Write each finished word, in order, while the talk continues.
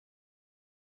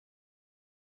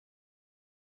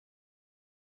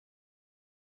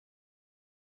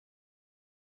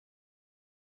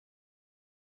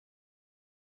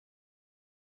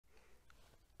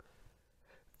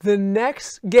The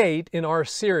next gate in our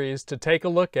series to take a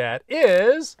look at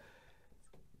is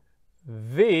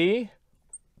the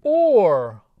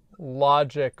OR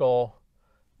logical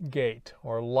gate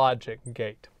or logic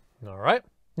gate. All right.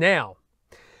 Now,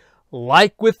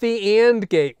 like with the AND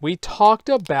gate, we talked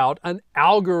about an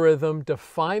algorithm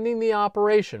defining the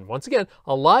operation. Once again,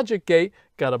 a logic gate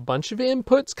got a bunch of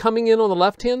inputs coming in on the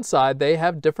left-hand side. They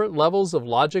have different levels of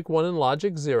logic 1 and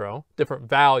logic 0, different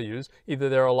values. Either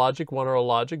they're a logic 1 or a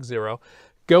logic 0.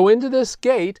 Go into this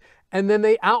gate, and then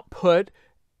they output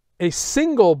a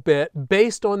single bit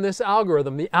based on this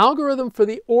algorithm. The algorithm for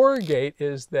the OR gate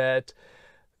is that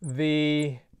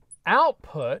the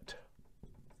output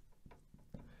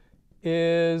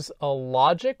is a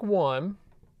logic 1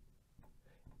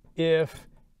 if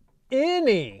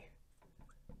any,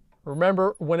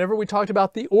 remember whenever we talked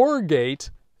about the OR gate,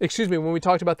 when we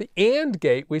talked about the AND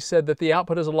gate, we said that the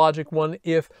output is a logic 1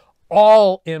 if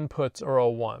all inputs are a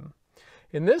 1.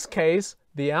 In this case,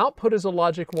 the output is a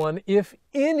logic 1 if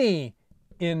any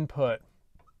input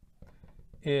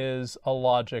is a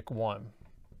logic 1.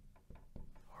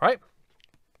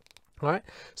 All right.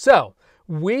 So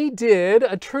we did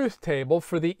a truth table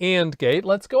for the AND gate.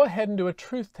 Let's go ahead and do a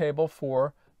truth table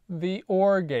for the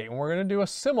OR gate. And we're going to do a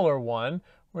similar one.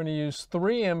 We're going to use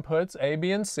 3 inputs, A,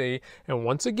 B, and C. And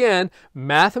once again,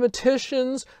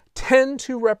 mathematicians tend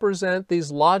to represent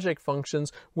these logic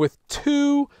functions with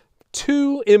two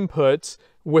inputs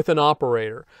with an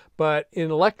operator. But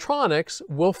in electronics,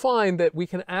 we'll find that we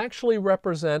can actually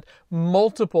represent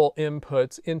multiple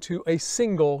inputs into a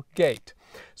single gate.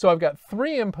 So I've got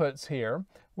 3 inputs here,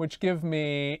 which give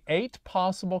me 8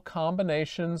 possible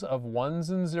combinations of 1s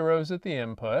and 0s at the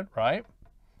input, right?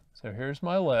 So here's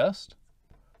my list.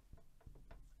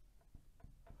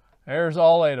 There's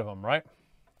all 8 of them, right?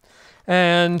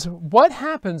 And what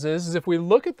happens is if we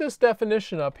look at this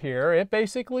definition up here, it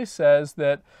basically says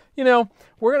that,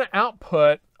 we're going to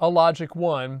output a logic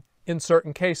 1 in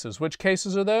certain cases. Which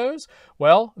cases are those?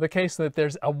 Well, the case that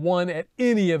there's a 1 at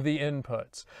any of the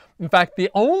inputs. In fact,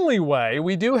 the only way,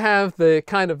 we do have the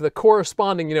kind of the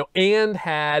corresponding, AND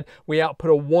had, we output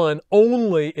a 1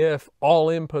 only if all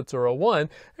inputs are a 1.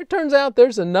 It turns out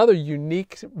there's another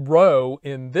unique row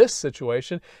in this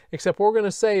situation, except what we're going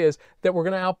to say is that we're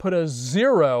going to output a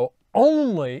 0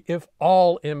 only if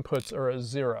all inputs are a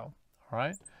 0. All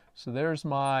right? So there's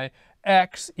my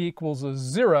x equals a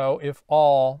 0 if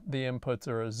all the inputs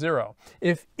are a 0.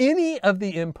 If any of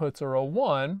the inputs are a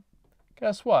 1,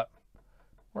 guess what?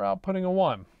 We're outputting a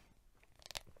 1.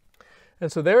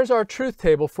 And so there's our truth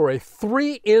table for a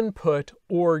 3-input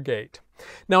OR gate.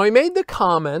 Now, I made the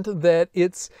comment that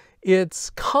it's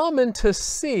common to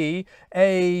see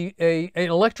an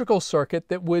electrical circuit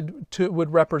that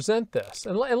would represent this.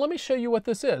 And let me show you what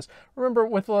this is. Remember,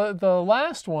 with the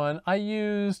last one, I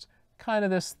used kind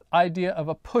of this idea of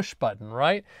a push button,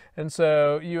 right? And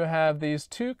so you have these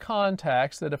 2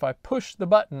 contacts that if I push the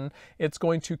button, it's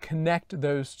going to connect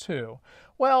those 2.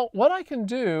 Well, what I can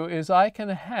do is I can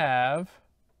have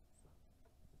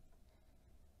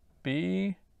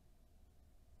B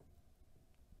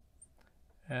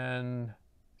and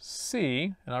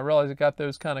C, and I realize I got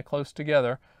those kind of close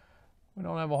together. We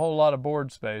don't have a whole lot of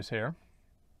board space here.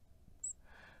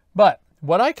 But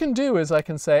what I can do is I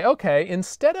can say, okay,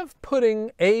 instead of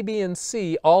putting A, B, and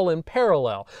C all in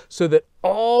parallel so that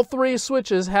all 3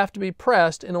 switches have to be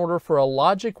pressed in order for a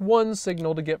logic 1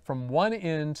 signal to get from one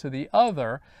end to the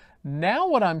other, now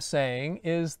what I'm saying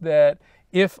is that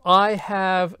if I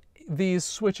have these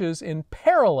switches in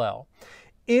parallel,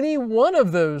 any one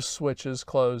of those switches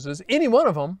closes, any one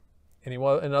of them,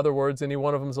 in other words, any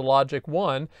one of them is a logic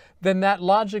 1, then that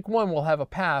logic 1 will have a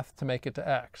path to make it to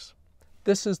X.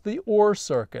 This is the OR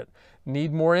circuit.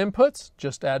 Need more inputs?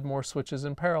 Just add more switches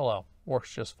in parallel.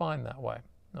 Works just fine that way.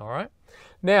 All right?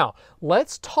 Now,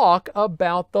 let's talk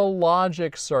about the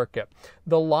logic circuit.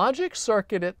 The logic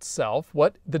circuit itself,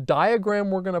 what the diagram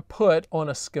we're going to put on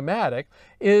a schematic,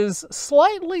 is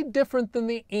slightly different than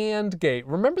the AND gate.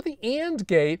 Remember, the AND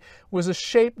gate was a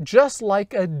shape just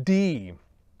like a D.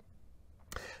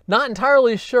 Not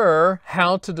entirely sure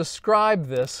how to describe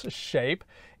this shape.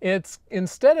 It's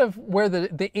instead of where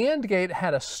the AND gate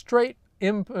had a straight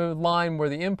line where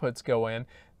the inputs go in,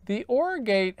 the OR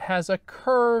gate has a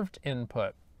curved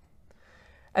input.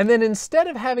 And then instead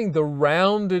of having the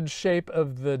rounded shape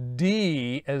of the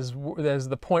D as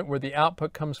the point where the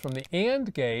output comes from the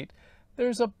AND gate,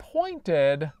 there's a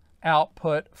pointed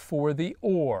output for the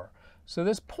OR. So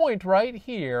this point right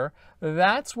here,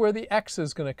 that's where the X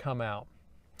is going to come out.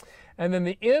 And then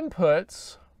the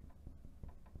inputs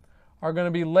are going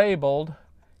to be labeled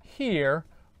here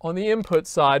on the input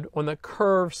side, on the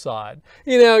curve side.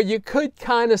 You know, you could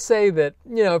kind of say that,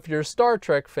 you know, if you're a Star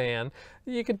Trek fan,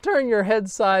 you can turn your head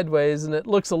sideways and it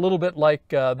looks a little bit like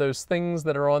those things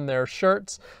that are on their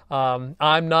shirts.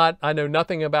 I know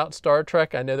nothing about Star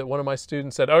Trek. I know that one of my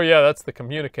students said, oh yeah, that's the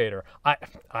communicator.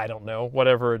 I don't know,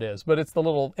 whatever it is, but it's the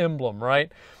little emblem,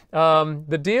 right?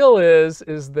 The deal is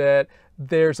that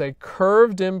there's a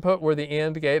curved input where the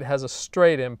AND gate has a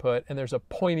straight input, and there's a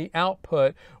pointy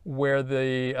output where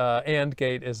the AND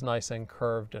gate is nice and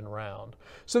curved and round.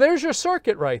 So there's your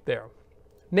circuit right there.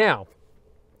 Now,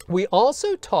 we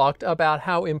also talked about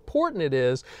how important it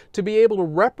is to be able to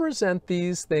represent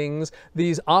these things,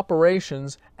 these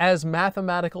operations, as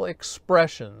mathematical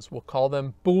expressions. We'll call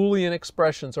them Boolean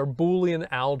expressions or Boolean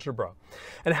algebra.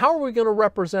 And how are we going to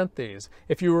represent these?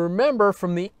 If you remember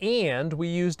from the AND, we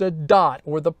used a dot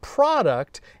or the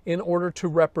product in order to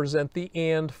represent the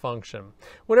AND function.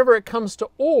 Whenever it comes to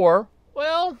OR,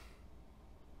 well,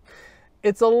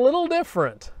 it's a little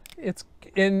different. It's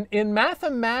in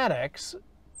mathematics.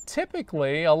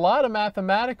 Typically, a lot of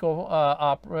mathematical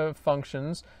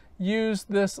functions use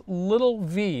this little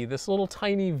v, this little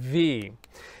tiny v.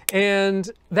 And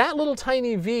that little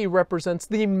tiny v represents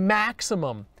the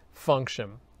maximum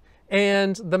function.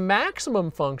 And the maximum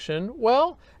function,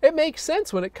 well, it makes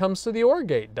sense when it comes to the OR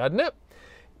gate, doesn't it?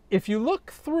 If you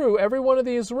look through every one of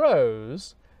these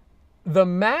rows, the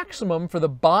maximum for the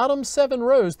bottom 7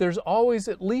 rows, there's always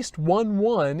at least one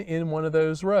 1 in one of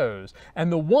those rows.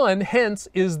 And the 1, hence,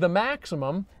 is the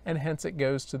maximum, and hence it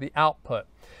goes to the output.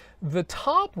 The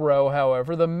top row,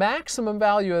 however, the maximum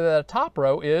value of that top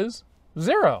row is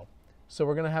 0. So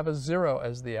we're going to have a 0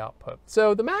 as the output.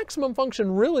 So the maximum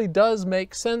function really does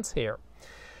make sense here.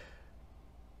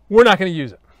 We're not going to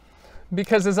use it.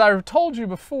 Because as I've told you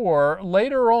before,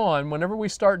 later on, whenever we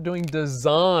start doing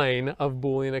design of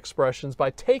Boolean expressions,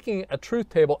 by taking a truth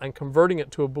table and converting it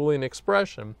to a Boolean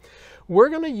expression, we're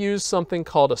going to use something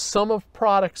called a sum of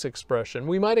products expression.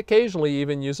 We might occasionally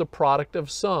even use a product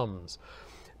of sums.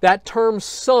 That term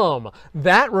sum,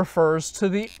 that refers to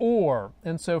the OR.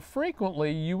 And so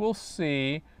frequently you will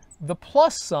see the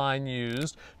plus sign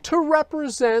used to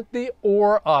represent the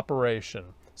OR operation.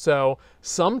 So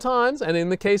sometimes, and in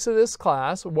the case of this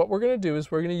class, what we're going to do is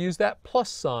we're going to use that plus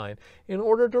sign in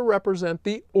order to represent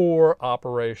the OR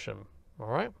operation. All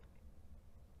right?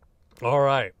 All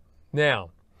right. Now,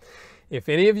 if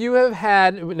any of you have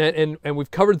had, and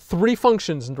we've covered 3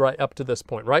 functions right up to this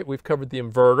point, right? We've covered the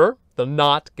inverter, the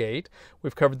NOT gate,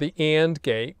 we've covered the AND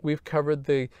gate, we've covered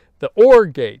the OR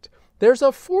gate. There's a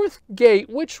 4th gate,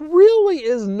 which really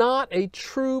is not a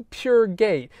true pure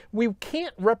gate. We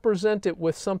can't represent it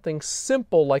with something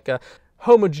simple like a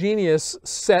homogeneous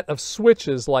set of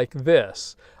switches like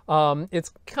this.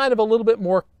 It's kind of a little bit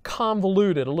more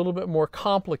convoluted, a little bit more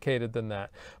complicated than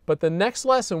that. But the next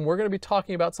lesson, we're going to be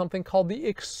talking about something called the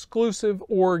exclusive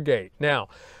OR gate. Now,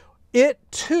 it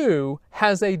too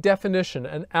has a definition,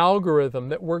 an algorithm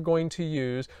that we're going to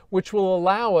use, which will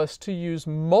allow us to use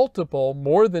multiple,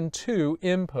 more than 2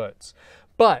 inputs.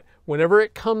 But whenever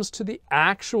it comes to the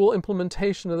actual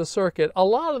implementation of the circuit, a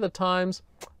lot of the times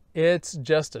it's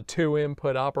just a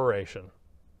 2-input operation.